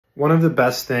One of the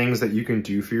best things that you can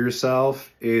do for yourself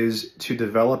is to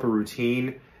develop a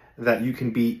routine that you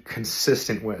can be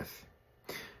consistent with.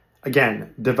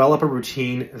 Again, develop a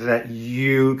routine that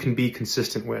you can be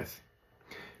consistent with.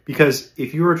 Because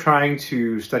if you are trying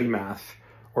to study math,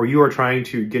 or you are trying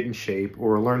to get in shape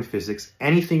or learn physics,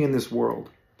 anything in this world,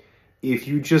 if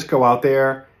you just go out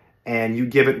there and you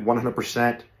give it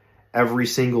 100% every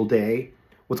single day,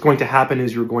 what's going to happen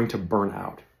is you're going to burn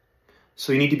out.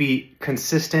 So you need to be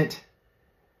consistent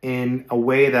in a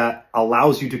way that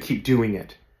allows you to keep doing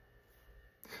it.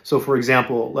 So for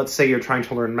example, let's say you're trying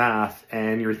to learn math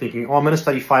and you're thinking, oh, I'm going to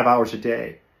study 5 hours a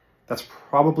day. That's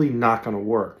probably not going to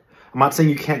work. I'm not saying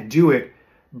you can't do it,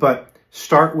 but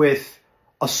start with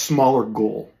a smaller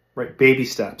goal, right? Baby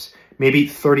steps, maybe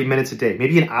 30 minutes a day,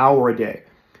 maybe an hour a day,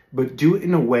 but do it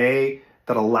in a way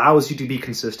that allows you to be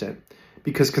consistent,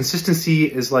 because consistency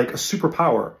is like a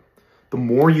superpower. The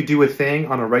more you do a thing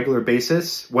on a regular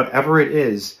basis, whatever it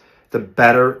is, the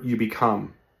better you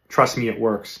become. Trust me, it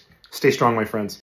works. Stay strong, my friends.